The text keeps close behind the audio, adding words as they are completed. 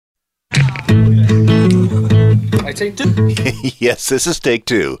I take two. Yes, this is take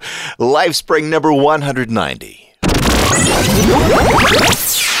two. LifeSpring number 190.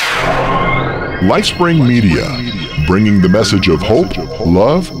 LifeSpring Media, bringing the message of hope,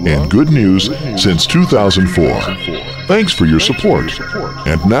 love, and good news since 2004. Thanks for your support.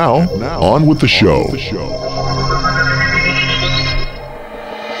 And now, on with the show.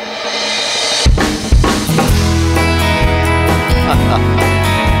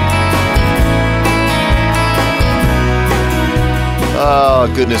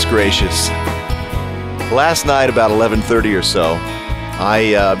 Oh, goodness gracious. Last night, about 11:30 or so,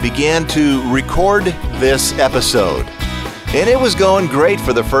 I began to record this episode. And it was going great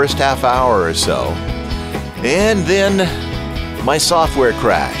for the first half hour or so. And then my software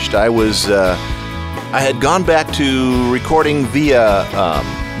crashed. I had gone back to recording via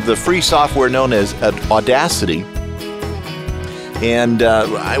the free software known as Audacity. And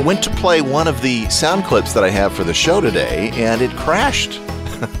I went to play one of the sound clips that I have for the show today, and it crashed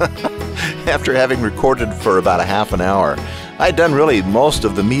after having recorded for about a half an hour. I'd done really most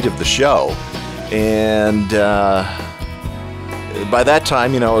of the meat of the show, and by that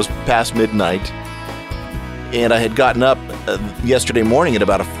time, it was past midnight, and I had gotten up yesterday morning at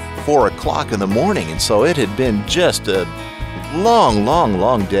about 4 o'clock in the morning, and so it had been just a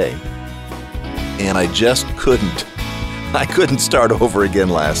long day, and I just couldn't. I couldn't start over again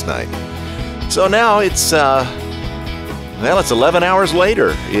last night. So now it's 11 hours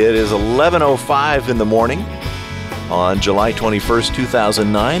later. It is 11:05 in the morning on July 21st,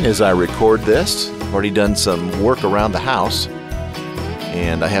 2009 as I record this. I've already done some work around the house,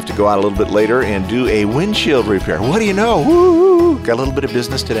 and I have to go out a little bit later and do a windshield repair. What do you know? Woo! Got a little bit of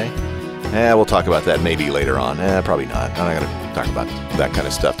business today. We'll talk about that maybe later on. Probably not. I'm not going to talk about that kind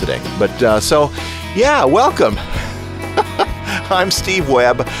of stuff today. But welcome. I'm Steve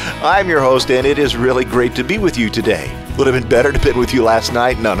Webb. I'm your host, and it is really great to be with you today. Would have been better to have been with you last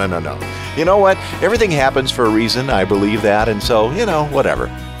night. No. You know what? Everything happens for a reason. I believe that, and so, whatever.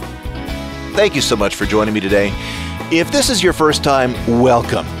 Thank you so much for joining me today. If this is your first time,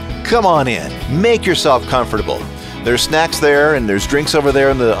 welcome. Come on in. Make yourself comfortable. There's snacks there, and there's drinks over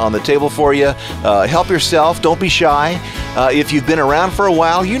there on the table for you. Help yourself. Don't be shy. If you've been around for a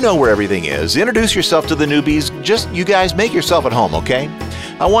while, you know where everything is. Introduce yourself to the newbies. Just, you guys, make yourself at home, okay?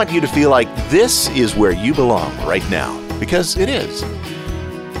 I want you to feel like this is where you belong right now, because it is.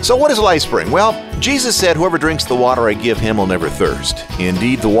 So what is LifeSpring? Well, Jesus said, whoever drinks the water I give him will never thirst.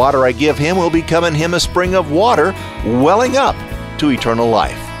 Indeed, the water I give him will become in him a spring of water welling up to eternal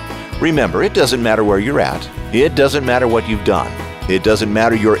life. Remember, it doesn't matter where you're at. It doesn't matter what you've done. It doesn't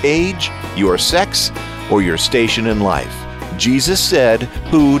matter your age, your sex, or your station in life. Jesus said,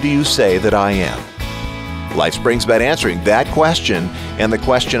 who do you say that I am? LifeSpring's about answering that question and the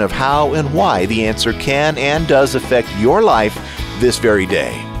question of how and why the answer can and does affect your life this very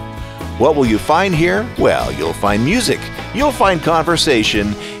day. What will you find here? Well, you'll find music, you'll find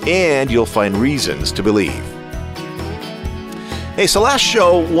conversation, and you'll find reasons to believe. Hey, so last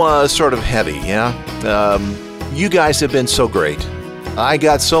show was sort of heavy, yeah? You guys have been so great. I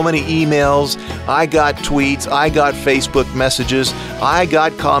got so many emails, I got tweets, I got Facebook messages, I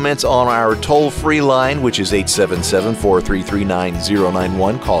got comments on our toll-free line, which is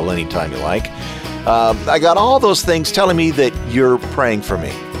 877-433-9091. Call anytime you like. I got all those things telling me that you're praying for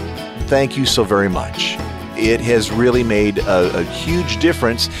me. Thank you so very much. It has really made a huge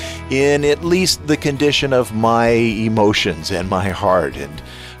difference in at least the condition of my emotions and my heart. And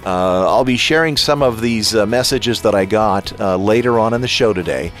I'll be sharing some of these messages that I got later on in the show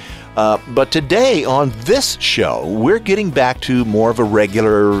today. But today on this show, we're getting back to more of a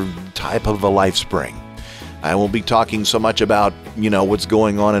regular type of a LifeSpring. I won't be talking so much about, what's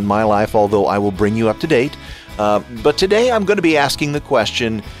going on in my life, although I will bring you up to date. But today I'm going to be asking the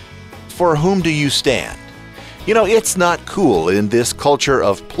question, for whom do you stand? It's not cool in this culture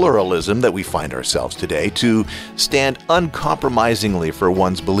of pluralism that we find ourselves today to stand uncompromisingly for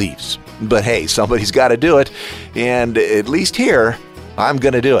one's beliefs. But hey, somebody's got to do it, and at least here, I'm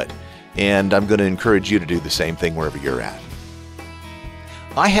going to do it. And I'm going to encourage you to do the same thing wherever you're at.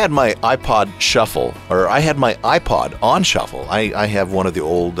 I had my iPod on shuffle. I have one of the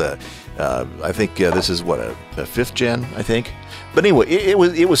old, I think this is a 5th gen, I think. But anyway,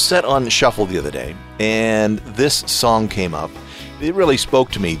 it was set on shuffle the other day, and this song came up. It really spoke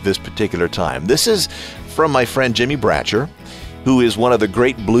to me this particular time. This is from my friend Jimmy Bratcher, who is one of the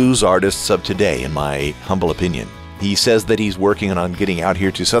great blues artists of today, in my humble opinion. He says that he's working on getting out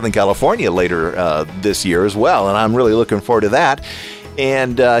here to Southern California later this year as well, and I'm really looking forward to that.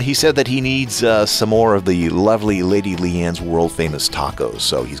 And he said that he needs some more of the lovely Lady Leanne's world-famous tacos.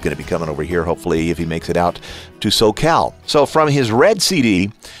 So he's going to be coming over here, hopefully, if he makes it out to SoCal. So from his red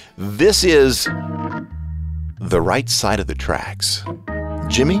CD, this is The Right Side of the Tracks.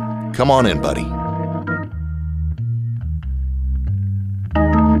 Jimmy, come on in, buddy.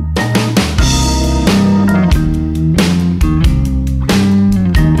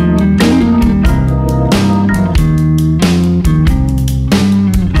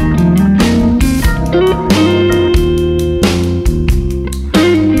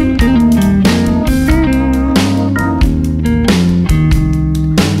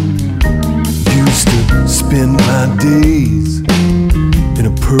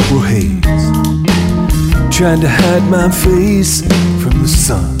 Trying to hide my face from the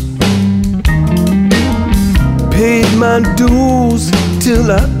sun. Paid my dues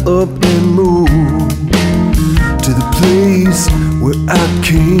till I up and moved to the place where I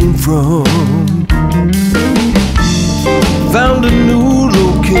came from. Found a new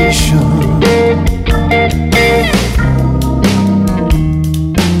location.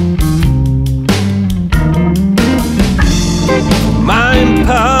 My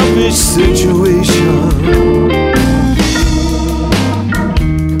impoverished situation.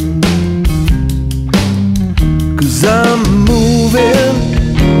 'Cause I'm moving,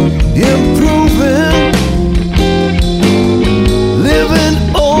 improving, living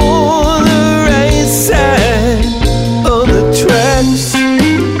on the right side of the tracks.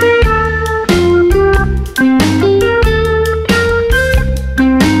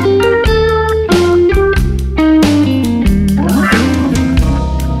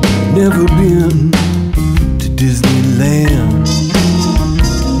 Never been to Disneyland.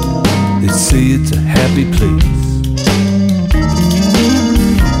 They say it's a happy place.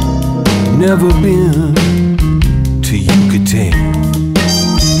 Never been to Yucatan,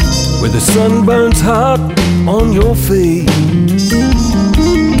 where the sun burns hot on your face.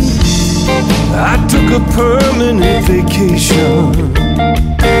 I took a permanent vacation.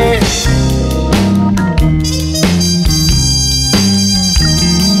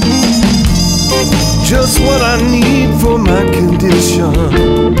 Just what I need for my condition.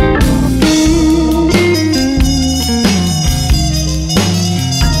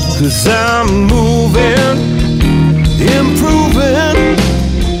 'Cause I'm moving, improving,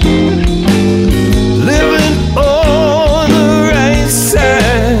 living on the right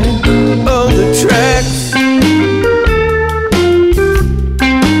side of the tracks.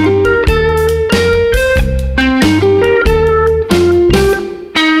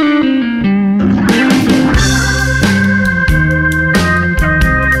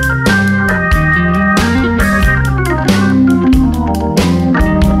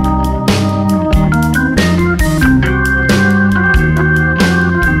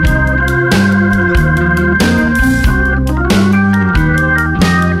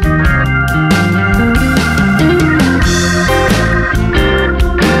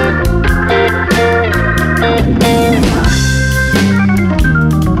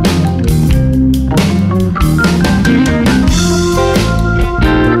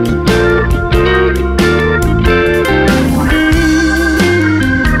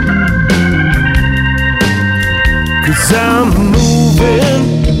 I'm moving,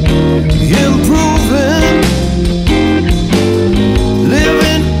 improving,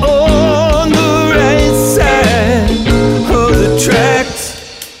 living on the right side of the tracks.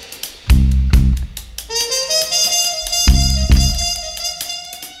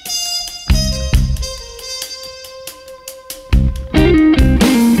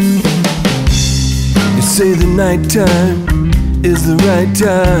 You say the nighttime is the right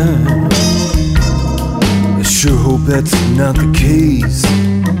time. I sure hope that's not the case.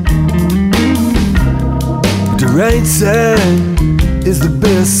 But the right side is the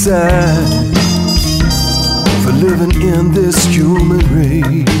best side for living in this human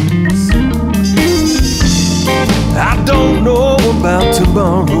race. I don't know about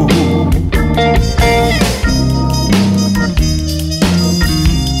tomorrow,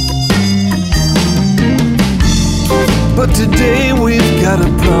 but today we've got a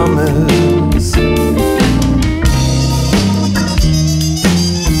promise.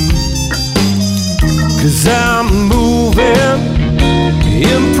 'Cause I'm moving,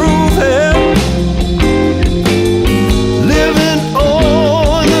 improving, living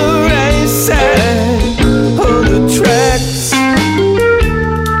on the right side of the tracks.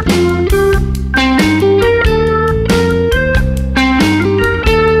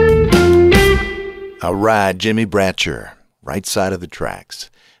 All right, Jimmy Bratcher, right side of the tracks.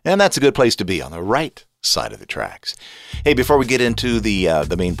 And that's a good place to be, on the right side of the tracks. Hey, before we get into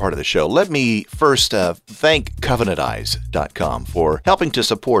the main part of the show, let me first thank CovenantEyes.com for helping to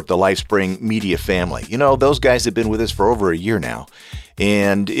support the LifeSpring Media family. You know, those guys have been with us for over a year now.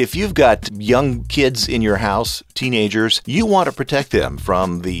 And if you've got young kids in your house, teenagers, you want to protect them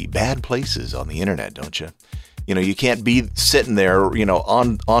from the bad places on the internet, don't you? You know, you can't be sitting there, you know,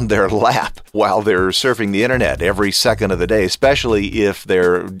 on their lap while they're surfing the internet every second of the day, especially if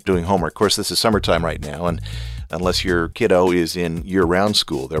they're doing homework. Of course, this is summertime right now, and unless your kiddo is in year-round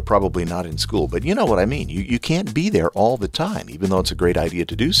school, they're probably not in school. But you know what I mean. You can't be there all the time, even though it's a great idea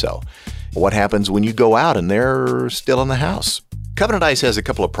to do so. What happens when you go out and they're still in the house? Covenant Eyes has a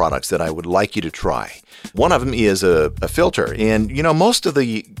couple of products that I would like you to try. One of them is a filter. And, you know, most of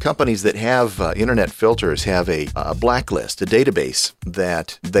the companies that have internet filters have a blacklist, a database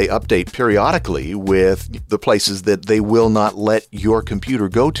that they update periodically with the places that they will not let your computer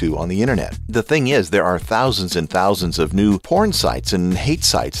go to on the internet. The thing is, there are thousands and thousands of new porn sites and hate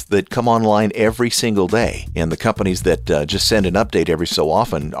sites that come online every single day. And the companies that just send an update every so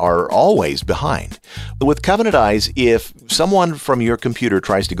often are always behind. But with Covenant Eyes, if someone from your computer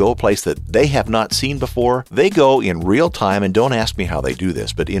tries to go a place that they have not seen before, they go in real time, and don't ask me how they do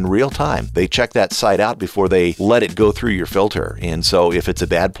this, but in real time, they check that site out before they let it go through your filter. And so if it's a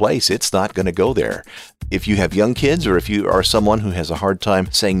bad place, it's not going to go there. If you have young kids, or if you are someone who has a hard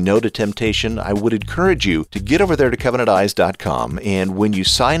time saying no to temptation, I would encourage you to get over there to CovenantEyes.com, and when you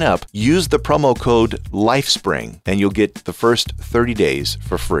sign up, use the promo code LifeSpring, and you'll get the first 30 days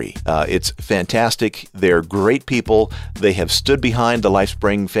for free. It's fantastic. They're great people. They have stood behind the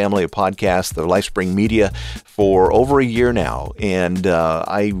LifeSpring family of podcasts, the LifeSpring Media, for over a year now, and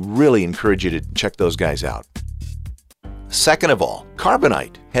I really encourage you to check those guys out. Second of all,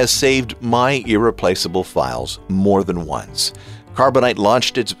 Carbonite has saved my irreplaceable files more than once. Carbonite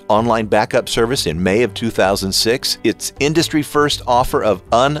launched its online backup service in May of 2006. Its industry-first offer of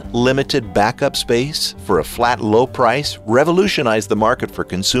unlimited backup space for a flat, low price revolutionized the market for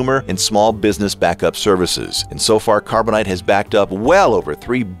consumer and small business backup services. And so far, Carbonite has backed up well over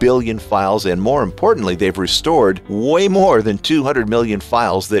 3 billion files, and more importantly, they've restored way more than 200 million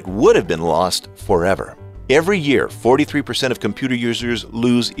files that would have been lost forever. Every year, 43% of computer users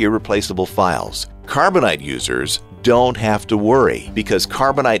lose irreplaceable files. Carbonite users don't have to worry, because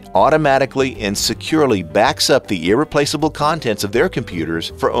Carbonite automatically and securely backs up the irreplaceable contents of their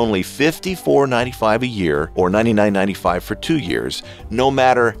computers for only $54.95 a year or $99.95 for 2 years, no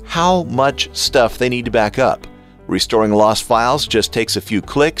matter how much stuff they need to back up. Restoring lost files just takes a few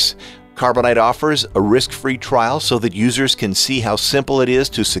clicks. Carbonite offers a risk-free trial so that users can see how simple it is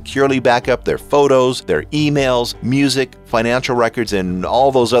to securely back up their photos, their emails, music, financial records, and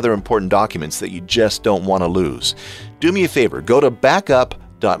all those other important documents that you just don't want to lose. Do me a favor, go to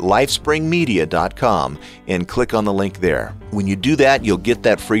backup.lifespringmedia.com and click on the link there. When you do that, you'll get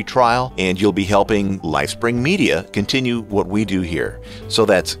that free trial, and you'll be helping LifeSpring Media continue what we do here. So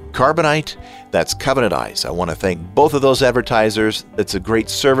that's Carbonite, that's Covenant Eyes. I want to thank both of those advertisers. It's a great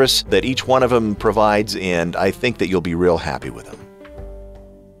service that each one of them provides, and I think that you'll be real happy with them.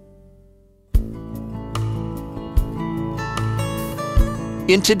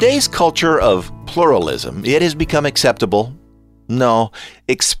 In today's culture of pluralism, it has become acceptable, no,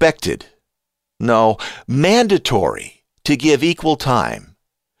 expected, no, mandatory to give equal time,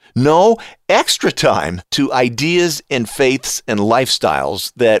 no, extra time to ideas and faiths and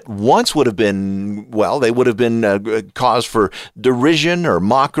lifestyles that once would have been, well, they would have been a cause for derision or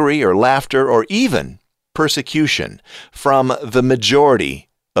mockery or laughter or even persecution from the majority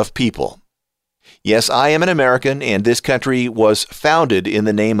of people. Yes, I am an American, and this country was founded in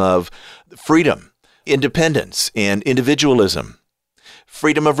the name of freedom, independence, and individualism,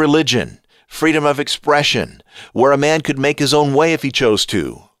 freedom of religion, freedom of expression, where a man could make his own way if he chose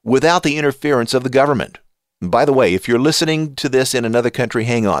to, without the interference of the government. By the way, if you're listening to this in another country,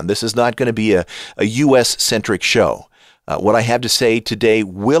 hang on. This is not going to be a U.S.-centric show. What I have to say today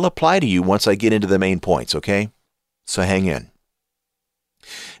will apply to you once I get into the main points, okay? So hang in.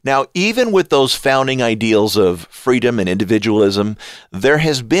 Now, even with those founding ideals of freedom and individualism, there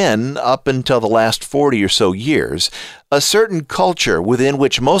has been, up until the last 40 or so years, a certain culture within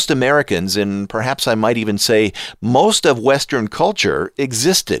which most Americans, and perhaps I might even say most of Western culture,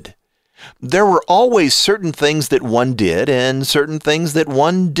 existed. There were always certain things that one did and certain things that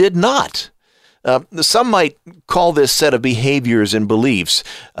one did not. Some might call this set of behaviors and beliefs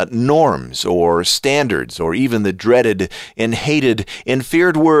norms or standards, or even the dreaded and hated and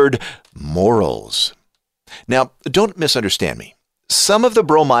feared word morals. Now, don't misunderstand me. Some of the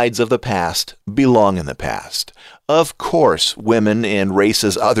bromides of the past belong in the past. Of course, women and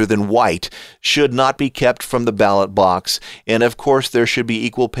races other than white should not be kept from the ballot box, and of course there should be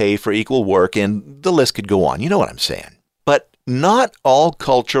equal pay for equal work, and the list could go on. You know what I'm saying. But not all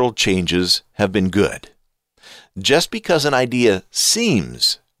cultural changes have been good. Just because an idea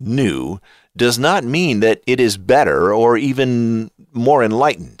seems new does not mean that it is better or even more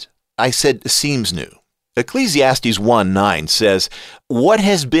enlightened. I said seems new. Ecclesiastes 1:9 says, "What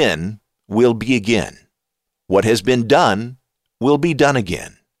has been will be again. What has been done will be done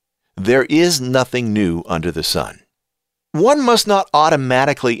again. There is nothing new under the sun." One must not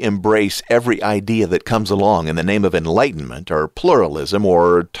automatically embrace every idea that comes along in the name of enlightenment or pluralism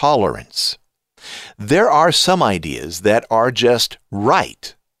or tolerance. There are some ideas that are just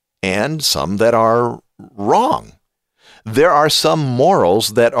right and some that are wrong. There are some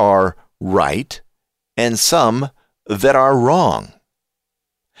morals that are right and some that are wrong.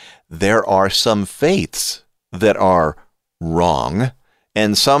 There are some faiths that are wrong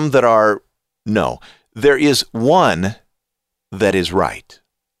and some that are no. There is one that is right.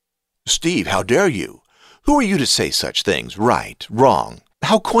 Steve, how dare you? Who are you to say such things? Right, wrong.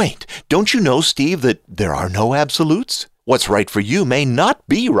 How quaint. Don't you know, Steve, that there are no absolutes? What's right for you may not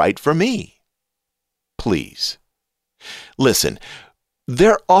be right for me. Please. Listen,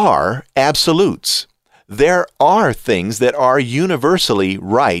 there are absolutes. There are things that are universally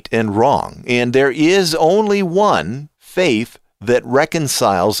right and wrong, and there is only one faith that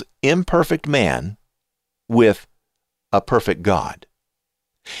reconciles imperfect man with a perfect God.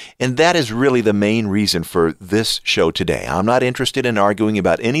 And that is really the main reason for this show today. I'm not interested in arguing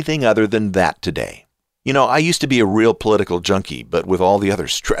about anything other than that today. You know, I used to be a real political junkie, but with all the other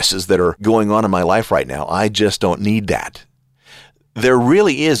stresses that are going on in my life right now, I just don't need that. There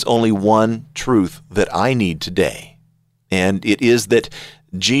really is only one truth that I need today, and it is that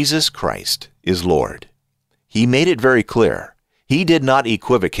Jesus Christ is Lord. He made it very clear. He did not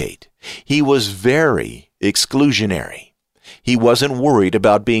equivocate. He was very exclusionary. He wasn't worried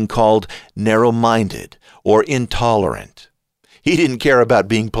about being called narrow-minded or intolerant. He didn't care about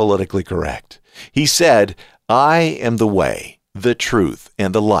being politically correct. He said, "I am the way, the truth,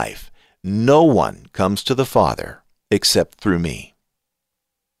 and the life. No one comes to the Father except through me."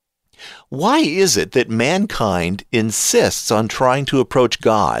 Why is it that mankind insists on trying to approach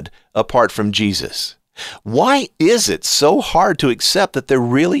God apart from Jesus? Why is it so hard to accept that there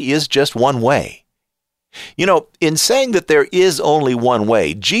really is just one way? You know, in saying that there is only one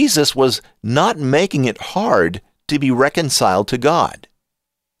way, Jesus was not making it hard to be reconciled to God.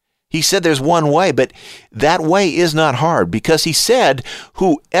 He said there's one way, but that way is not hard because he said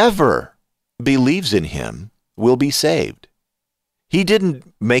whoever believes in him will be saved. He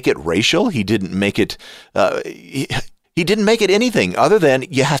didn't make it racial. He didn't make it he didn't make it anything other than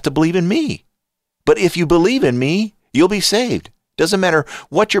you have to believe in me. But if you believe in me, you'll be saved. Doesn't matter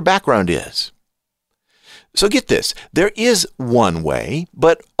what your background is. So get this, there is one way,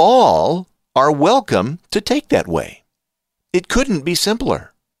 but all are welcome to take that way. It couldn't be simpler.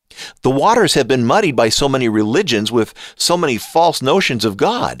 The waters have been muddied by so many religions with so many false notions of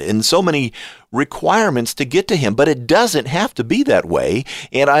God and so many requirements to get to Him, but it doesn't have to be that way,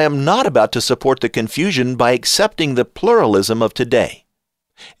 and I am not about to support the confusion by accepting the pluralism of today.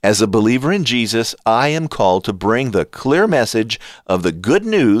 As a believer in Jesus, I am called to bring the clear message of the good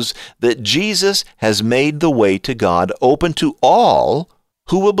news that Jesus has made the way to God open to all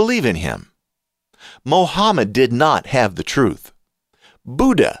who will believe in Him. Mohammed did not have the truth.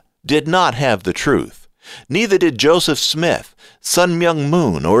 Buddha did not have the truth. Neither did Joseph Smith, Sun Myung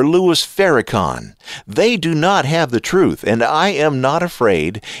Moon, or Louis Farrakhan. They do not have the truth, and I am not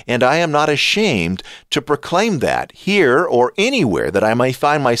afraid, and I am not ashamed to proclaim that here or anywhere that I may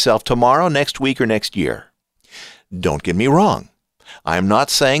find myself tomorrow, next week, or next year. Don't get me wrong. I am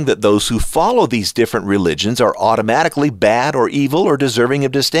not saying that those who follow these different religions are automatically bad or evil or deserving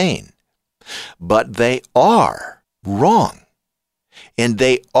of disdain. But they are wrong. And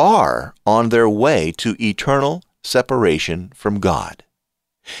they are on their way to eternal separation from God.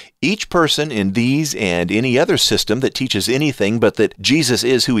 Each person in these and any other system that teaches anything but that Jesus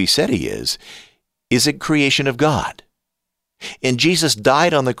is who He said He is a creation of God. And Jesus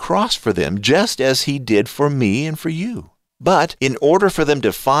died on the cross for them just as He did for me and for you. But in order for them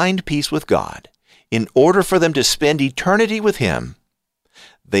to find peace with God, in order for them to spend eternity with Him,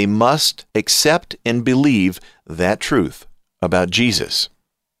 they must accept and believe that truth about Jesus.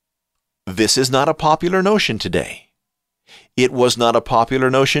 This is not a popular notion today. It was not a popular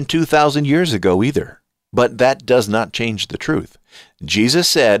notion 2,000 years ago either. But that does not change the truth. Jesus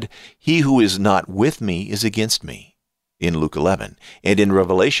said, "He who is not with me is against me. in Luke 11. And in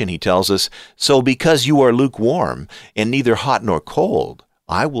Revelation, he tells us, "So because you are lukewarm and neither hot nor cold,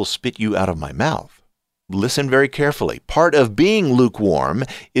 I will spit you out of my mouth." Listen very carefully. Part of being lukewarm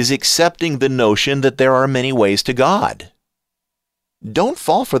is accepting the notion that there are many ways to God. Don't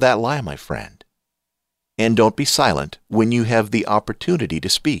fall for that lie, my friend. And don't be silent when you have the opportunity to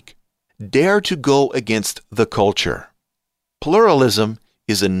speak. Dare to go against the culture. Pluralism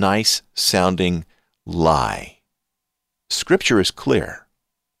is a nice-sounding lie. Scripture is clear.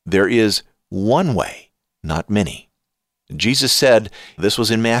 There is one way, not many. Jesus said, this was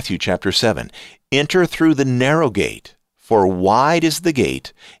in Matthew chapter 7, "Enter through the narrow gate, for wide is the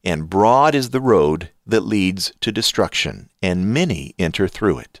gate, and broad is the road that leads to destruction, and many enter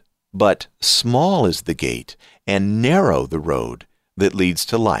through it. But small is the gate, and narrow the road that leads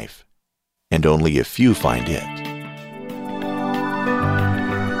to life, and only a few find it."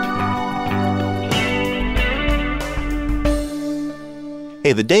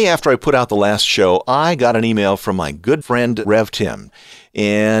 Hey, the day after I put out the last show, I got an email from my good friend Rev Tim,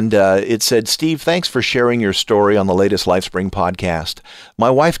 and it said, "Steve, thanks for sharing your story on the latest LifeSpring podcast. My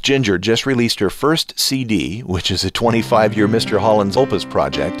wife Ginger just released her first CD, which is a 25-year Mr. Holland's Opus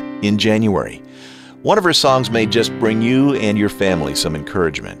project, in January. One of her songs may just bring you and your family some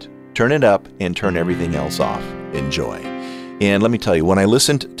encouragement. Turn it up and turn everything else off. Enjoy." And let me tell you, when I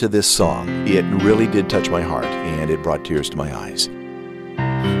listened to this song, it really did touch my heart, and it brought tears to my eyes.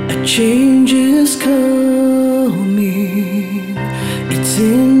 A change is coming, it's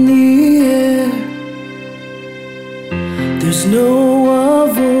in the air. There's no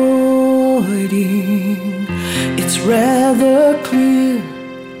avoiding, it's rather clear.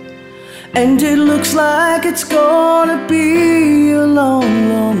 And it looks like it's gonna be a long,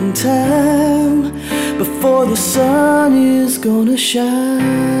 long time before the sun is gonna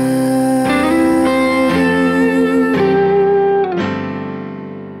shine.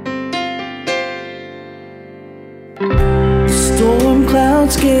 Storm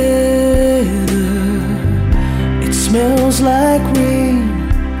clouds gather, it smells like rain.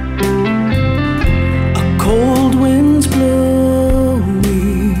 A cold wind's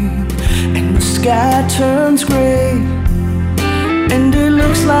blowing, and the sky turns gray. And it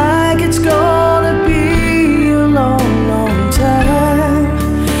looks like it's gonna be a long, long time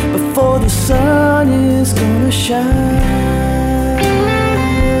before the sun is gonna shine.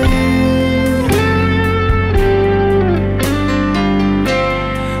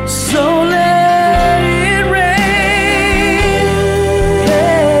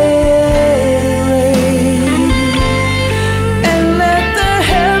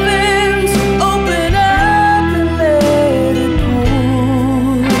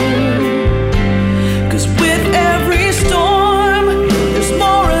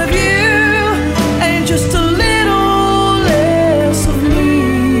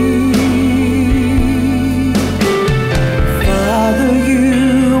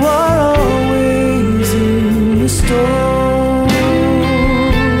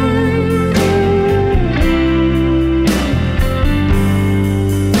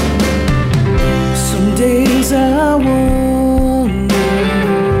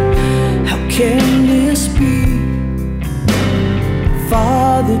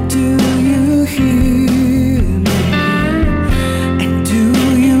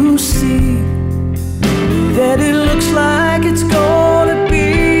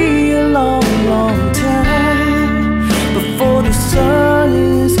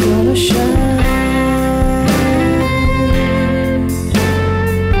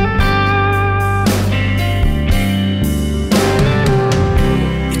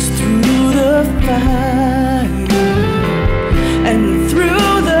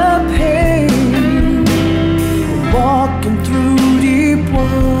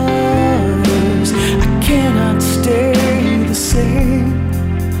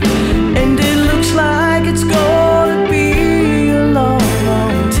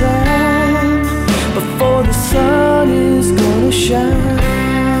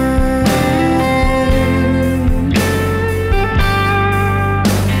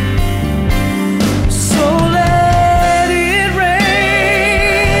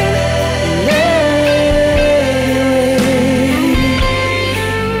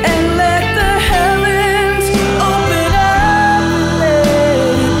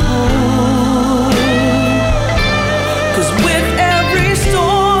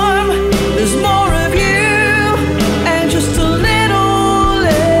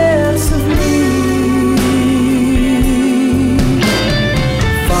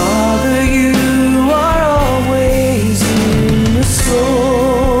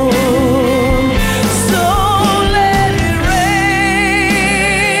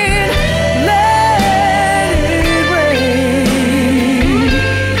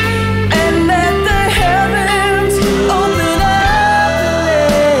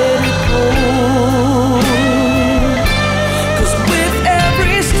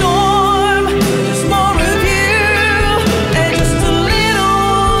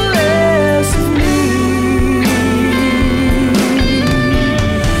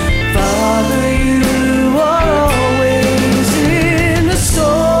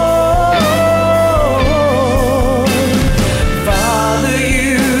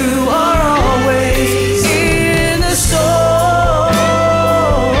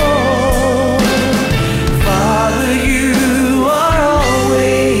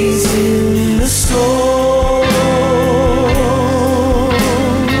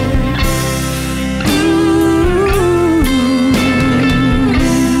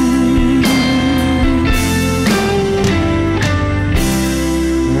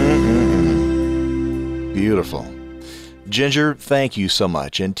 Beautiful. Ginger, thank you so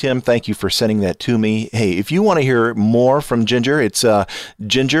much. And Tim, thank you for sending that to me. Hey, if you want to hear more from Ginger, it's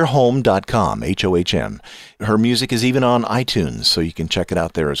gingerholm.com, H-O-H-M. Her music is even on iTunes, so you can check it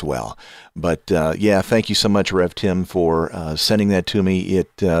out there as well. But yeah, thank you so much, Rev Tim, for sending that to me.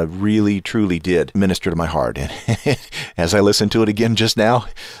 It really, truly did minister to my heart. And as I listened to it again just now,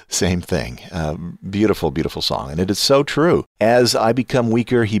 same thing. Beautiful, beautiful song. And it is so true. As I become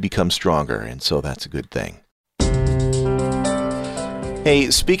weaker, he becomes stronger. And so that's a good thing.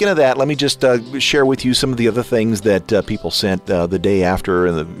 Hey, speaking of that, let me just share with you some of the other things that people sent the day after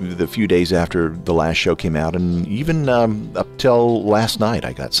and the few days after the last show came out, and even up till last night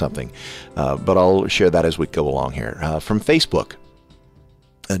I got something. But I'll share that as we go along here. From Facebook,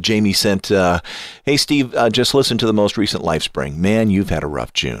 Jamie sent, Hey Steve, just listen to the most recent LifeSpring. Man, you've had a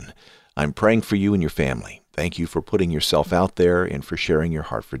rough June. I'm praying for you and your family. Thank you for putting yourself out there and for sharing your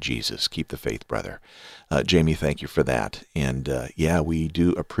heart for Jesus. Keep the faith, brother. Jamie, thank you for that. And yeah, we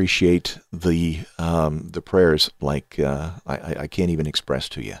do appreciate the prayers like I can't even express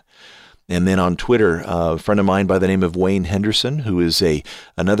to you. And then on Twitter, a friend of mine by the name of Wayne Henderson, who is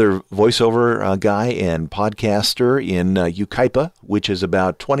another voiceover guy and podcaster in Yucaipa, which is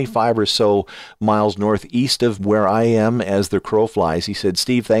about 25 or so miles northeast of where I am as the crow flies. He said,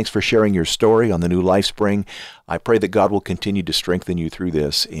 Steve, thanks for sharing your story on the new LifeSpring. I pray that God will continue to strengthen you through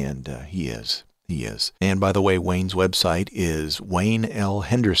this, and He is. He is. And by the way, Wayne's website is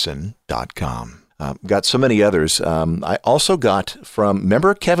waynelhenderson.com. Got so many others. I also got from,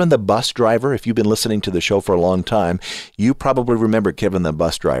 remember Kevin the bus driver? If you've been listening to the show for a long time, you probably remember Kevin the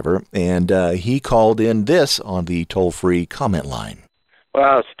bus driver. And he called in this on the toll-free comment line.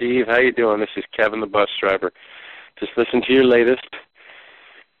 Wow, Steve, how you doing? This is Kevin the bus driver. Just listened to your latest.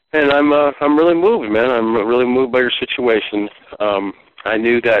 And I'm really moved, man. I'm really moved by your situation. I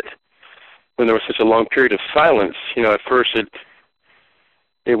knew that when there was such a long period of silence, at first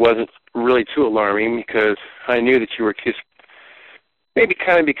it wasn't really too alarming because I knew that you were just maybe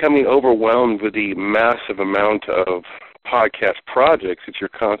kind of becoming overwhelmed with the massive amount of podcast projects that you're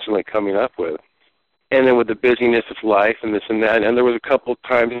constantly coming up with. And then with the busyness of life and this and that, and there was a couple of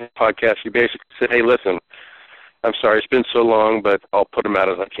times in the podcast you basically said, hey, listen, I'm sorry it's been so long, but I'll put them out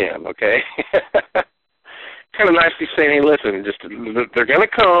as I can, okay? Kind of nicely saying, hey, listen, just they're going to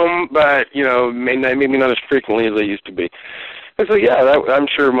come, but, maybe not as frequently as they used to be. And so, yeah, I'm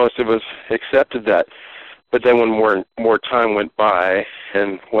sure most of us accepted that. But then when more time went by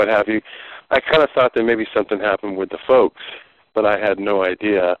and what have you, I kind of thought that maybe something happened with the folks, but I had no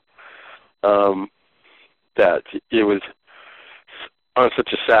idea that it was on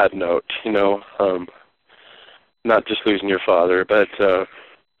such a sad note, not just losing your father, but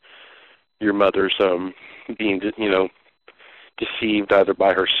your mother's being, deceived either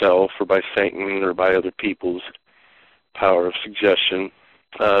by herself or by Satan or by other people's power of suggestion.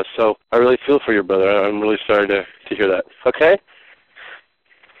 So I really feel for your brother. I'm really sorry to hear that. Okay?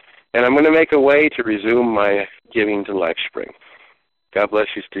 And I'm going to make a way to resume my giving to LifeSpring. God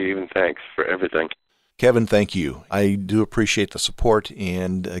bless you, Steve, and thanks for everything. Kevin, thank you. I do appreciate the support,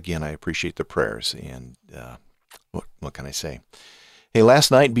 and again, I appreciate the prayers. And what can I say? Hey,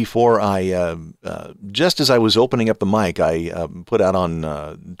 last night before just as I was opening up the mic, I put out on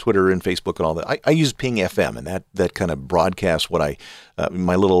Twitter and Facebook and all that. I use Ping FM, and that kind of broadcasts what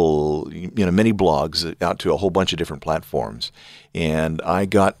my little mini blogs out to a whole bunch of different platforms. And I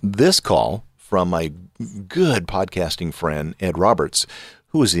got this call from my good podcasting friend Ed Roberts,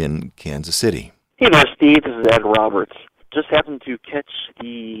 who is in Kansas City. Hey there, Steve. This is Ed Roberts. Just happened to catch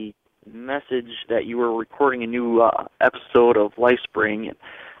the message that you were recording a new episode of LifeSpring, and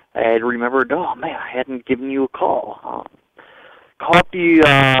I had remembered, oh man, I hadn't given you a call. Caught the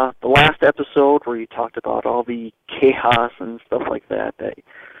last episode where you talked about all the chaos and stuff like that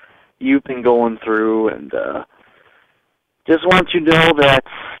you've been going through, and just want you to know that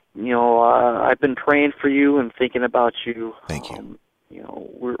I've been praying for you and thinking about you. Thank you.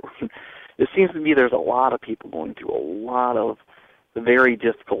 It seems to me there's a lot of people going through a lot of very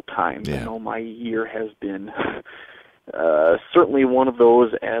difficult times. Yeah. I know my year has been certainly one of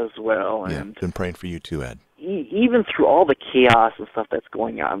those as well. Yeah, and been praying for you too, Ed. Even through all the chaos and stuff that's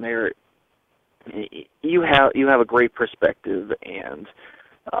going on there, you have a great perspective, and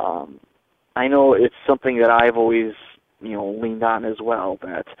I know it's something that I've always leaned on as well.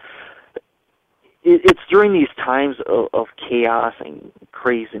 That it's during these times of chaos and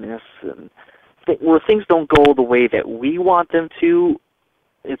craziness and where things don't go the way that we want them to,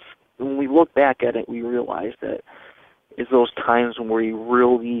 it's when we look back at it, we realize that it's those times when we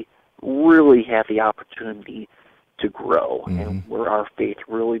really, really have the opportunity to grow, and where our faith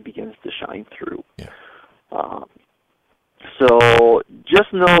really begins to shine through. Yeah. So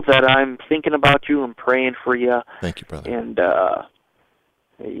just know that I'm thinking about you and praying for you. Thank you, brother. And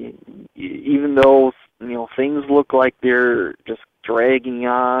even though things look like they're just dragging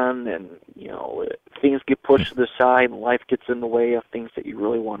on, and things get pushed to the side, and life gets in the way of things that you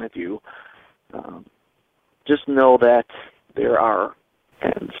really want to do, just know that there are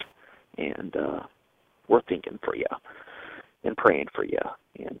ends, and we're thinking for you and praying for you,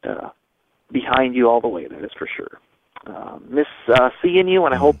 and behind you all the way. That is for sure. Miss seeing you,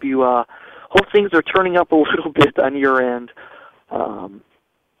 and I hope things are turning up a little bit on your end. And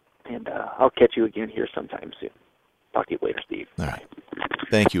I'll catch you again here sometime soon. Talk to you later, Steve. All right.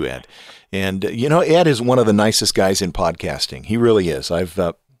 Thank you, Ed. And Ed is one of the nicest guys in podcasting. He really is. I've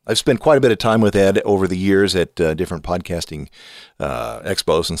spent quite a bit of time with Ed over the years at different podcasting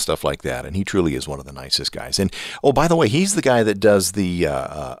expos and stuff like that, and he truly is one of the nicest guys. And by the way, he's the guy that does the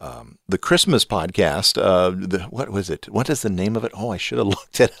Christmas podcast. What was it? What is the name of it? Oh, I should have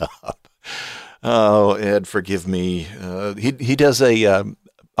looked it up. Oh, Ed, forgive me. He does the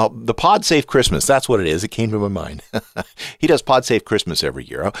Pod Safe Christmas. That's what it is. It came to my mind. He does Pod Safe Christmas every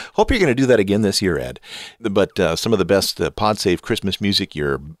year. I hope you're going to do that again this year, Ed. But some of the best Pod Safe Christmas music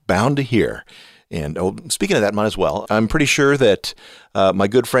you're bound to hear. And speaking of that, might as well. I'm pretty sure that my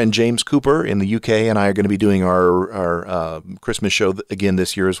good friend James Cooper in the UK and I are going to be doing our Christmas show again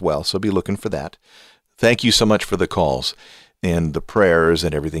this year as well. So be looking for that. Thank you so much for the calls and the prayers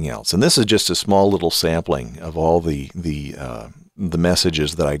and everything else. And this is just a small little sampling of all the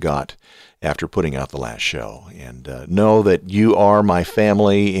messages that I got after putting out the last show. And know that you are my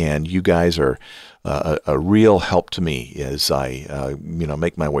family, and you guys are a real help to me as I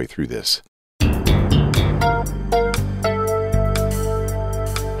make my way through this.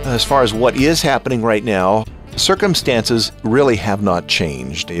 As far as what is happening right now, circumstances really have not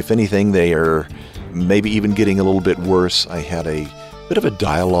changed. If anything, they are maybe even getting a little bit worse. I had a bit of a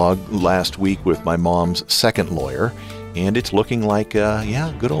dialogue last week with my mom's second lawyer, and it's looking like,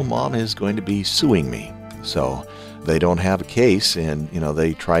 good old mom is going to be suing me. So they don't have a case, and,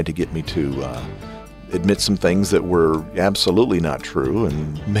 they tried to get me to admit some things that were absolutely not true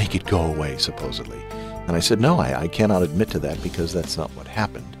and make it go away, supposedly. And I said, no, I cannot admit to that because that's not what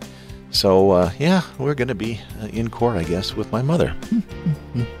happened. So, we're going to be in court, I guess, with my mother.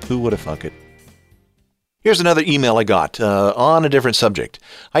 Who would have thunk it? Here's another email I got on a different subject.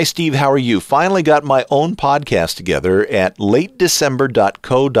 Hi, Steve. How are you? Finally got my own podcast together at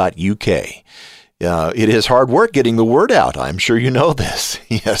latedecember.co.uk. It is hard work getting the word out. I'm sure you know this.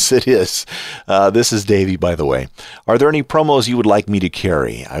 Yes, it is. This is Davey, by the way. Are there any promos you would like me to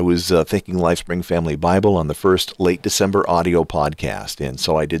carry? I was thinking LifeSpring Family Bible on the first late December audio podcast, and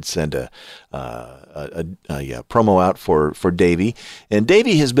so I did send a promo out for Davey. And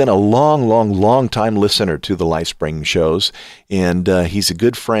Davey has been a long time listener to the LifeSpring shows, and he's a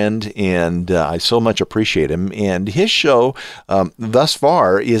good friend, and I so much appreciate him. And his show thus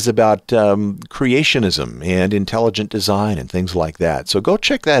far is about creationism and intelligent design and things like that. So go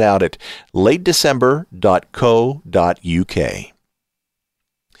check that out at latedecember.co.uk.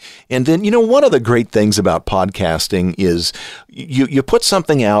 And then, one of the great things about podcasting is you put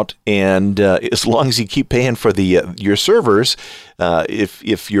something out, and as long as you keep paying for your servers,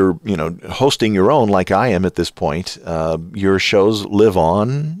 if you're hosting your own like I am at this point, your shows live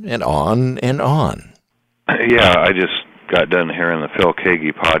on and on and on. Yeah, I just got done hearing the Phil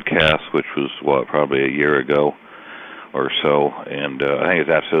Keaggy podcast, which was probably a year ago or so, and I think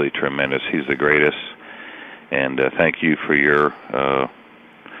it's absolutely tremendous. He's the greatest, and thank you for your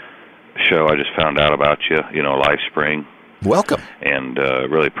show. I just found out about you, LifeSpring. Welcome. And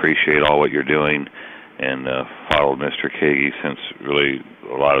really appreciate all what you're doing, and followed Mr. Keaggy since really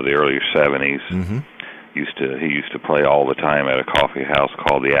a lot of the earlier 70s. Mm-hmm. He used to play all the time at a coffee house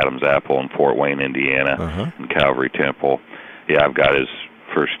called the Adam's Apple in Fort Wayne, Indiana, in Calvary Temple. Yeah, I've got his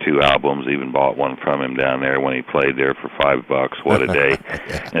first 2 albums, even bought one from him down there when he played there for $5. What a day.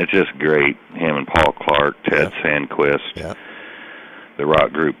 And it's just great. Him and Paul Clark, Ted Sandquist, the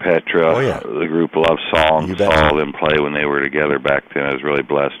rock group Petra, the group Love Songs, saw them play when they were together back then. I was really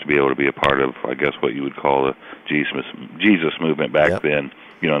blessed to be able to be a part of, I guess, what you would call the Jesus movement back then,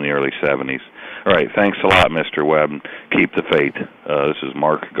 in the early 70s. All right, thanks a lot, Mr. Webb. Keep the faith. This is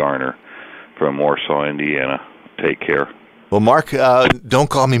Mark Garner from Warsaw, Indiana. Take care. Well, Mark, don't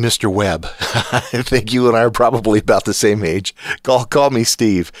call me Mr. Webb. I think you and I are probably about the same age. Call me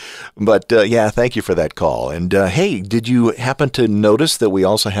Steve. But, thank you for that call. And, hey, did you happen to notice that we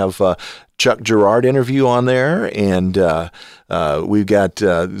also have Chuck Girard interview on there, and we've got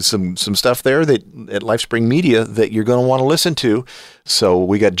some stuff there that at LifeSpring Media that you're going to want to listen to. So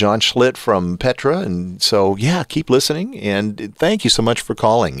we got John Schlitt from Petra, and so yeah, keep listening. And thank you so much for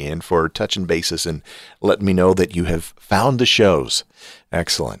calling and for touching bases and letting me know that you have found the shows.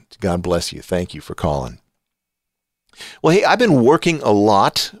 Excellent. God bless you. Thank you for calling. Well, hey, I've been working a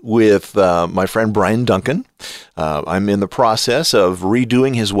lot with my friend Brian Duncan. I'm in the process of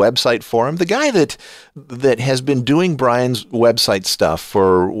redoing his website for him. The guy that has been doing Brian's website stuff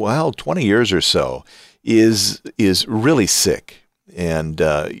for, 20 years or so is really sick. And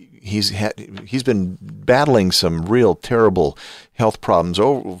he's been battling some real terrible health problems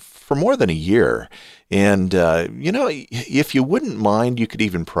for more than a year. And, if you wouldn't mind, you could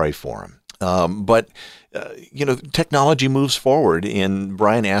even pray for him. But technology moves forward, and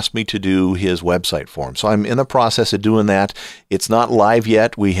Brian asked me to do his website for him. So I'm in the process of doing that. It's not live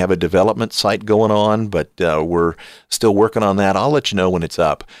yet. We have a development site going on, but we're still working on that. I'll let you know when it's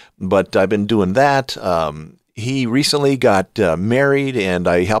up. But I've been doing that. He recently got married, and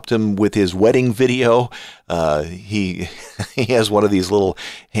I helped him with his wedding video. He has one of these little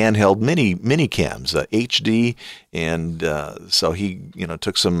handheld mini cams, HD, and so he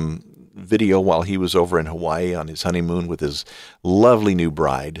took some video while he was over in Hawaii on his honeymoon with his lovely new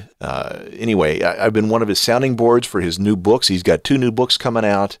bride. Anyway, I've been one of his sounding boards for his new books. He's got 2 new books coming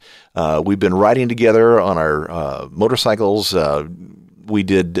out. We've been riding together on our motorcycles.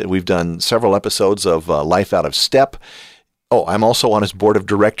 We've done several episodes of Life Out of Step. Oh, I'm also on his board of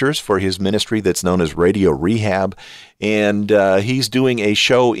directors for his ministry that's known as Radio Rehab. And he's doing a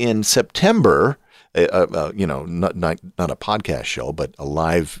show in September, not a podcast show, but a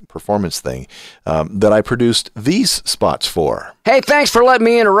live performance thing that I produced these spots for. Hey, thanks for letting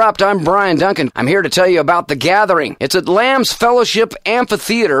me interrupt. I'm Brian Duncan. I'm here to tell you about The Gathering. It's at Lamb's Fellowship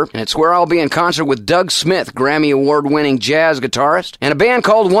Amphitheater, and it's where I'll be in concert with Doug Smith, Grammy Award-winning jazz guitarist, and a band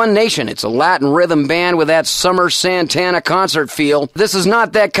called One Nation. It's a Latin rhythm band with that summer Santana concert feel. This is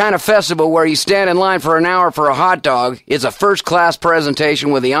not that kind of festival where you stand in line for an hour for a hot dog. It's a first-class presentation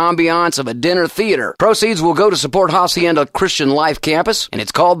with the ambiance of a dinner theater. Proceeds will go to support Hacienda Christian Life Campus, and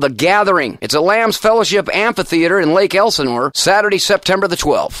it's called The Gathering. It's at Lamb's Fellowship Amphitheater in Lake Elsinore, Saturday, September the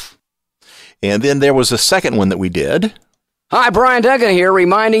 12th. And then there was a second one that we did. Hi, Brian Duncan here,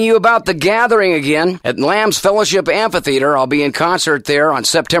 reminding you about The Gathering again. At Lamb's Fellowship Amphitheater, I'll be in concert there on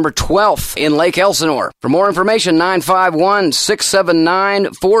September 12th in Lake Elsinore. For more information,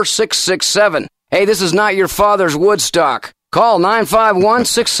 951-679-4667. Hey, this is not your father's Woodstock. Call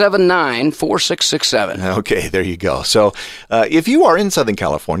 951-679-4667. Okay, there you go. So if you are in Southern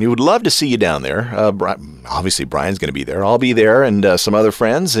California, we'd love to see you down there. Obviously, Brian's going to be there. I'll be there and some other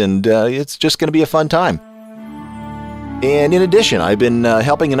friends, and it's just going to be a fun time. And in addition, I've been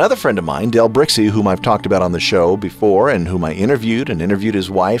helping another friend of mine, Del Brixey, whom I've talked about on the show before and whom I interviewed his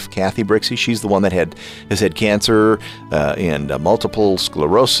wife, Kathy Brixey. She's the one that has had cancer and multiple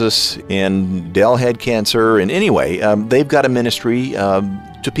sclerosis, and Del had cancer. And anyway, they've got a ministry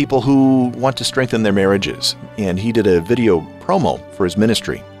to people who want to strengthen their marriages. And he did a video promo for his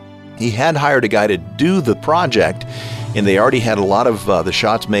ministry. He had hired a guy to do the project, and they already had a lot of the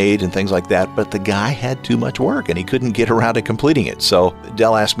shots made and things like that, but the guy had too much work, and he couldn't get around to completing it. So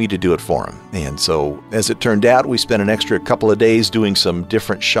Del asked me to do it for him. And so as it turned out, we spent an extra couple of days doing some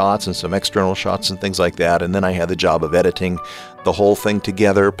different shots and some external shots and things like that. And then I had the job of editing the whole thing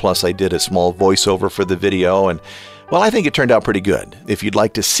together, plus I did a small voiceover for the video. And well, I think it turned out pretty good. If you'd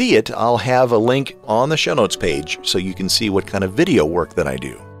like to see it, I'll have a link on the show notes page so you can see what kind of video work that I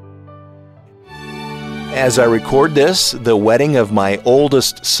do. As I record this, the wedding of my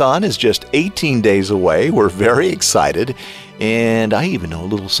oldest son is just 18 days away. We're very excited, and I even know a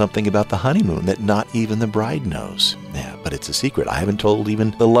little something about the honeymoon that not even the bride knows. Yeah, but it's a secret. I haven't told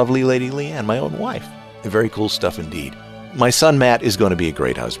even the lovely Lady Leanne, my own wife. Very cool stuff indeed. My son Matt is going to be a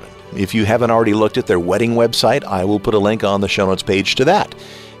great husband. If you haven't already looked at their wedding website, I will put a link on the show notes page to that.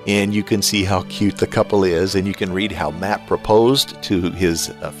 And you can see how cute the couple is, and you can read how Matt proposed to his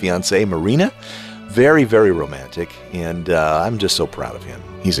fiancée, Marina. Very, very romantic, and I'm just so proud of him.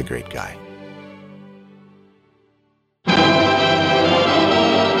 He's a great guy.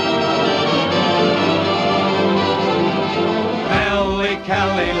 Ellie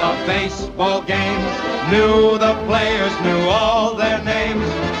Kelly loved baseball games, knew the players, knew all their names.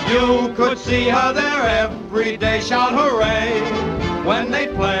 You could see her there every day, shout hooray when they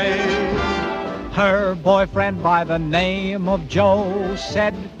played. Her boyfriend by the name of Joe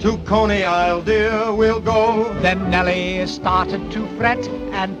said, "To Coney Isle, dear, we'll go." Then Nellie started to fret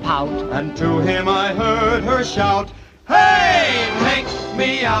and pout, and to him I heard her shout, "Hey, take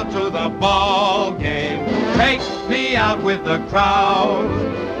me out to the ball game. Take me out with the crowd.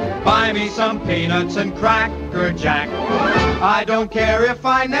 Buy me some peanuts and Cracker Jack. I don't care if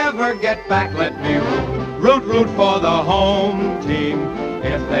I never get back. Let me root for the home team.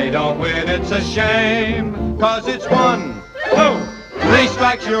 If they don't win, it's a shame. 'Cause it's 1, 2, 3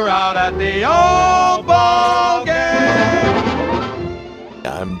 strikes, you're out at the old ball game.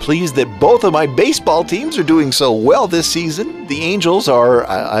 I'm pleased that both of my baseball teams are doing so well this season. The Angels are,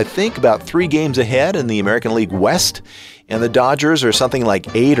 I think, about 3 games ahead in the American League West, and the Dodgers are something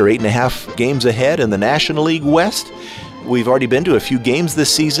like 8 or 8.5 games ahead in the National League West. We've already been to a few games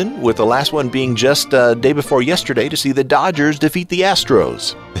this season, with the last one being just day before yesterday to see the Dodgers defeat the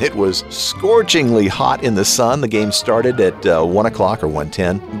Astros. It was scorchingly hot in the sun. The game started at 1 o'clock or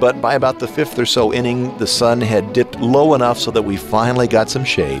 1:10, but by about the 5th or so inning, the sun had dipped low enough so that we finally got some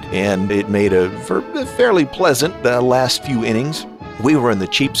shade, and it made a fairly pleasant last few innings. We were in the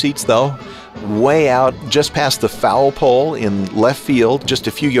cheap seats, though, way out just past the foul pole in left field, just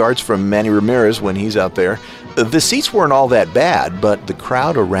a few yards from Manny Ramirez when he's out there. The seats weren't all that bad, but the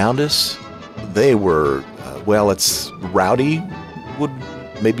crowd around us, they were, it's rowdy,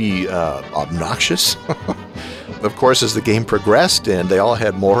 maybe obnoxious. Of course, as the game progressed and they all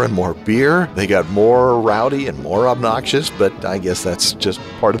had more and more beer, they got more rowdy and more obnoxious, but I guess that's just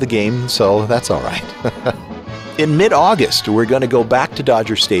part of the game, so that's all right. In mid-August, we're going to go back to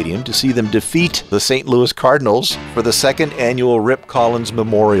Dodger Stadium to see them defeat the St. Louis Cardinals for the 2nd annual Rip Collins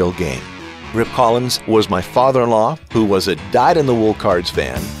Memorial Game. Rip Collins was my father-in-law, who was a dyed-in-the-wool Cards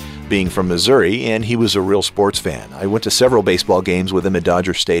fan, being from Missouri, and he was a real sports fan. I went to several baseball games with him at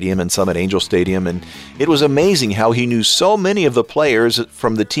Dodger Stadium and some at Angel Stadium, and it was amazing how he knew so many of the players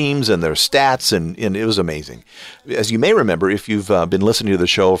from the teams and their stats, and it was amazing. As you may remember, if you've been listening to the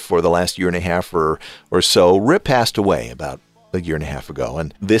show for the last year and a half or so, Rip passed away about a year and a half ago,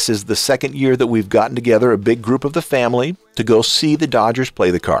 and this is the 2nd year that we've gotten together, a big group of the family, to go see the Dodgers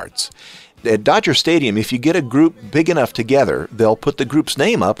play the Cards. At Dodger Stadium, if you get a group big enough together, they'll put the group's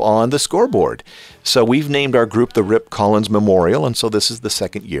name up on the scoreboard. So we've named our group the Rip Collins Memorial, and so this is the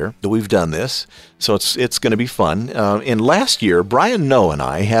 2nd year that we've done this. So it's going to be fun. And last year, Brian Noe and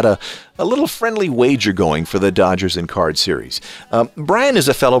I had a little friendly wager going for the Dodgers and Cards series. Brian is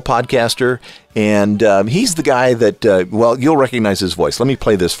a fellow podcaster, and he's the guy that, you'll recognize his voice. Let me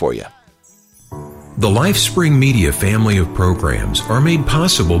play this for you. The LifeSpring Media family of programs are made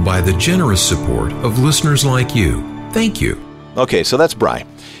possible by the generous support of listeners like you. Thank you. Okay, so that's Brian.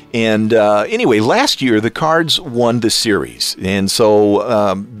 And anyway, last year the Cards won the series. And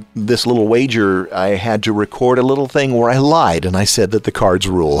so this little wager, I had to record a little thing where I lied and I said that the Cards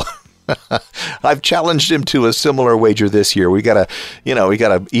rule. I've challenged him to a similar wager this year. We gotta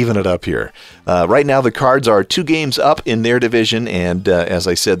even it up here. Right now, the Cards are 2 games up in their division, and as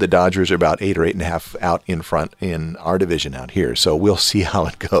I said, the Dodgers are about 8 or 8.5 out in front in our division out here. So we'll see how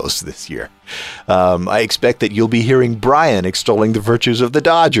it goes this year. I expect that you'll be hearing Brian extolling the virtues of the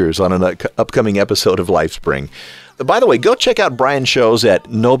Dodgers on an upcoming episode of LifeSpring. By the way, go check out Brian's shows at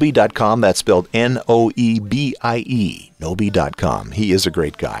Noebie.com. That's spelled Noebie, Noebie.com. He is a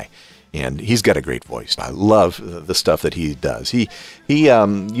great guy. And he's got a great voice. I love the stuff that he does. He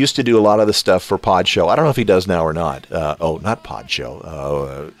used to do a lot of the stuff for Pod Show. I don't know if he does now or not. Not Pod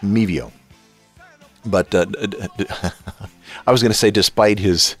Show, Mevio. But I was going to say, despite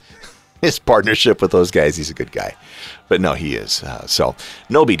his partnership with those guys, he's a good guy. But no, he is. So,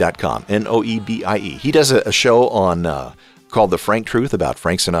 Noebie.com, Noebie. He does a show on called The Frank Truth about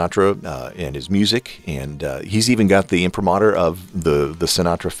Frank Sinatra and his music, and he's even got the imprimatur of the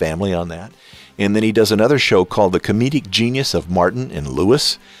Sinatra family on that. And then he does another show called The Comedic Genius of Martin and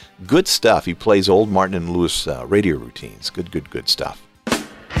Lewis. Good stuff. He plays old Martin and Lewis radio routines. Good stuff.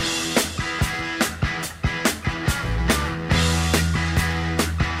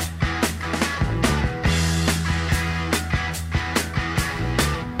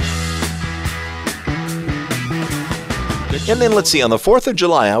 And then let's see, on the 4th of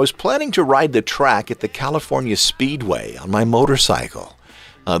July, I was planning to ride the track at the California Speedway on my motorcycle.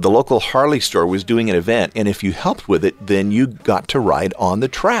 The local Harley store was doing an event, and if you helped with it, then you got to ride on the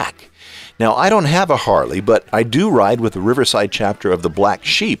track. Now, I don't have a Harley, but I do ride with the Riverside chapter of the Black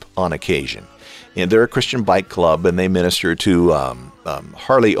Sheep on occasion. And they're a Christian bike club, and they minister to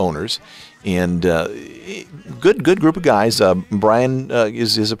Harley owners. And good group of guys. Brian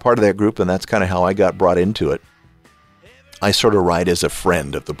is a part of that group, and that's kind of how I got brought into it. I sort of ride as a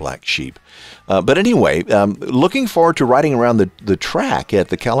friend of the Black Sheep. But anyway, looking forward to riding around the track at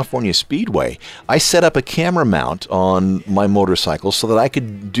the California Speedway. I set up a camera mount on my motorcycle so that I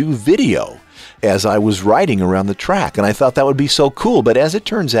could do video as I was riding around the track, and I thought that would be so cool. But as it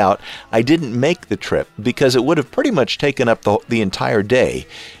turns out, I didn't make the trip because it would have pretty much taken up the entire day,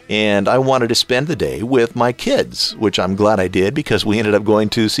 and I wanted to spend the day with my kids, which I'm glad I did, because we ended up going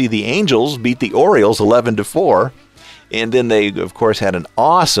to see the Angels beat the Orioles 11-4, and then they, of course, had an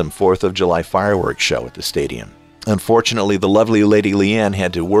awesome 4th of July fireworks show at the stadium. Unfortunately, the lovely Lady Leanne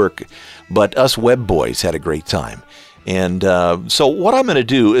had to work, but us web boys had a great time. And so what I'm going to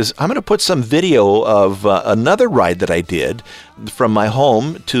do is I'm going to put some video of another ride that I did from my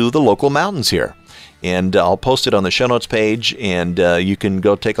home to the local mountains here. And I'll post it on the show notes page, and you can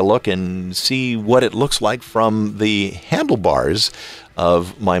go take a look and see what it looks like from the handlebars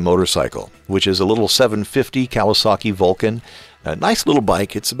of my motorcycle, which is a little 750 Kawasaki Vulcan. A nice little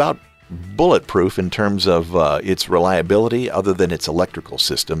bike. It's about bulletproof in terms of its reliability, other than its electrical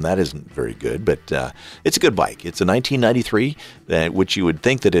system. That isn't very good, but it's a good bike. It's a 1993, which you would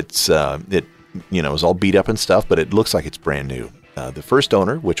think that it's is all beat up and stuff, but it looks like it's brand new. The first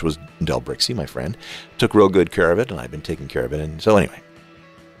owner, which was Del Brixey, my friend, took real good care of it, and I've been taking care of it. And so anyway.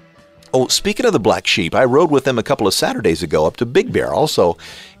 Oh, speaking of the Black Sheep, I rode with them a couple of Saturdays ago up to Big Bear, also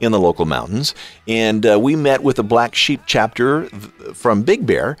in the local mountains, and we met with the Black Sheep chapter from Big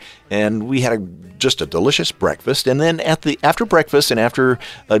Bear, and we had just a delicious breakfast. And then after breakfast and after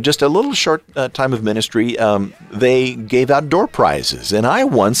just a little short time of ministry, they gave out door prizes, and I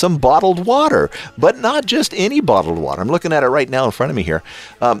won some bottled water, but not just any bottled water. I'm looking at it right now in front of me here.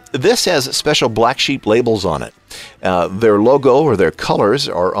 This has special Black Sheep labels on it. Their logo or their colors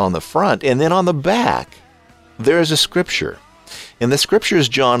are on the front, and then on the back there is a scripture, and the scripture is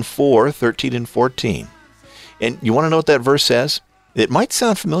John 4:13 and 14. And you want to know what that verse says? It might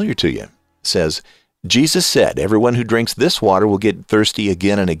sound familiar to you. It says, Jesus said, everyone who drinks this water will get thirsty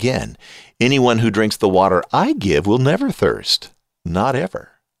again and again. Anyone who drinks the water I give will never thirst, not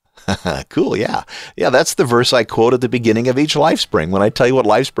ever. Cool, yeah. That's the verse I quote at the beginning of each LifeSpring when I tell you what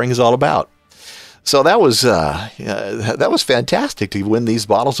LifeSpring is all about. So that was fantastic to win these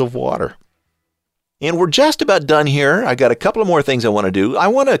bottles of water. And we're just about done here. I got a couple of more things I want to do. I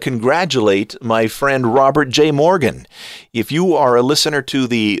want to congratulate my friend Robert J. Morgan. If you are a listener to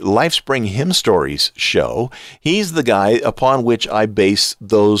the LifeSpring Hymn Stories show, he's the guy upon which I base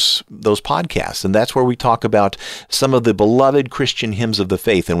those podcasts. And that's where we talk about some of the beloved Christian hymns of the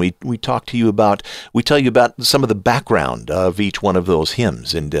faith. And we tell you about some of the background of each one of those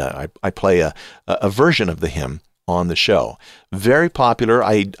hymns. And I play a version of the hymn on the show. Very popular.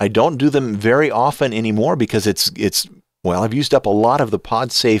 I don't do them very often anymore because I've used up a lot of the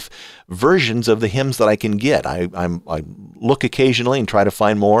PodSafe versions of the hymns that I can get. I look occasionally and try to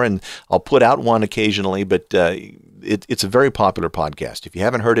find more, and I'll put out one occasionally, but it's a very popular podcast. If you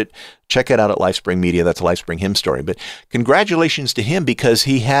haven't heard it, check it out at LifeSpring Media. That's a LifeSpring Hymn Story. But congratulations to him, because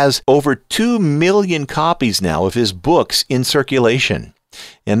he has over 2 million copies now of his books in circulation.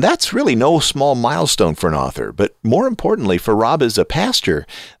 And that's really no small milestone for an author. But more importantly, for Rob as a pastor,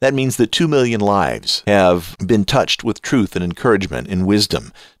 that means that 2 million lives have been touched with truth and encouragement and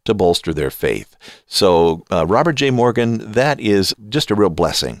wisdom to bolster their faith. So Robert J. Morgan, that is just a real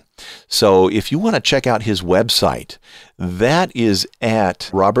blessing. So if you want to check out his website, that is at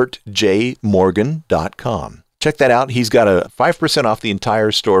robertjmorgan.com. Check that out. He's got a 5% off the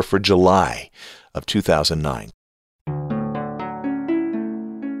entire store for July of 2009.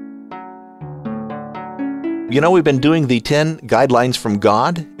 You know, we've been doing the 10 guidelines from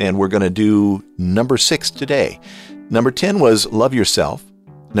God, and we're going to do number 6 today. Number 10 was love yourself.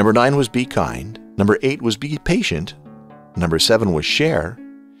 Number 9 was be kind. Number 8 was be patient. Number 7 was share.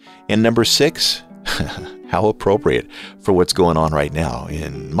 And number 6, how appropriate for what's going on right now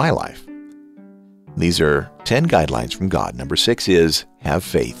in my life. These are 10 guidelines from God. Number 6 is have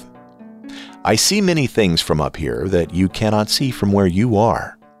faith. I see many things from up here that you cannot see from where you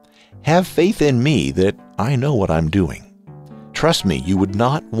are. Have faith in me that I know what I'm doing. Trust me, you would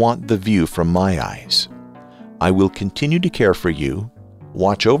not want the view from my eyes. I will continue to care for you,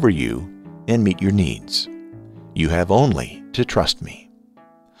 watch over you, and meet your needs. You have only to trust me.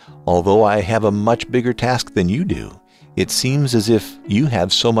 Although I have a much bigger task than you do, it seems as if you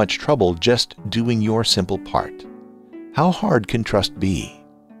have so much trouble just doing your simple part. How hard can trust be?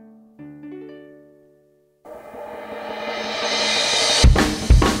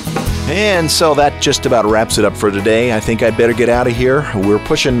 And so that just about wraps it up for today. I think I'd better get out of here. We're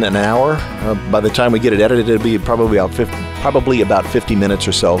pushing an hour. By the time we get it edited, it'll be probably about 50 minutes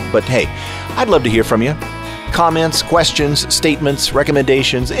or so. But hey, I'd love to hear from you. comments, questions, statements,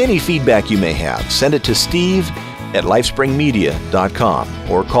 recommendations, any feedback you may have, send it to steve@lifespringmedia.com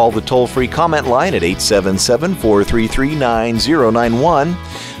or call the toll-free comment line at 877-433-9091.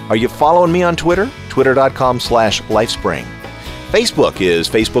 Are you following me on Twitter? Twitter.com/lifespring. Facebook is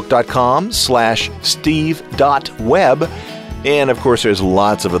facebook.com/steve.web. And of course, there's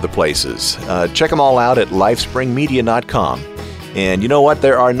lots of other places. Check them all out at lifespringmedia.com. And you know what?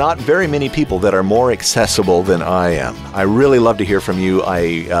 There are not very many people that are more accessible than I am. I really love to hear from you.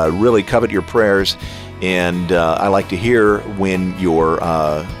 I really covet your prayers, and I like to hear when you're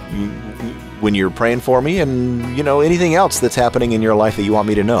praying for me, and anything else that's happening in your life that you want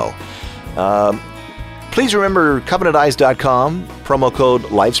me to know. Please remember CovenantEyes.com, promo code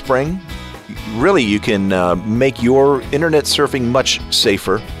LifeSpring. Really, you can make your internet surfing much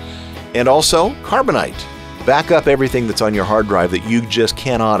safer. And also, Carbonite. Back up everything that's on your hard drive that you just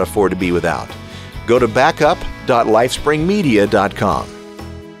cannot afford to be without. Go to backup.lifespringmedia.com.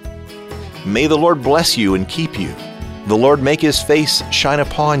 May the Lord bless you and keep you. The Lord make His face shine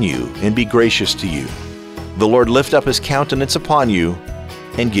upon you and be gracious to you. The Lord lift up His countenance upon you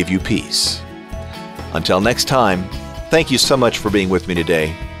and give you peace. Until next time, thank you so much for being with me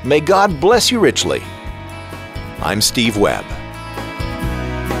today. May God bless you richly. I'm Steve Webb.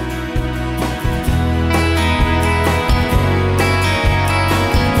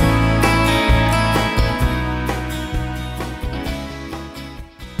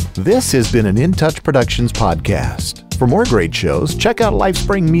 This has been an In Touch Productions podcast. For more great shows, check out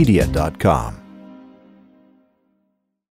lifespringmedia.com.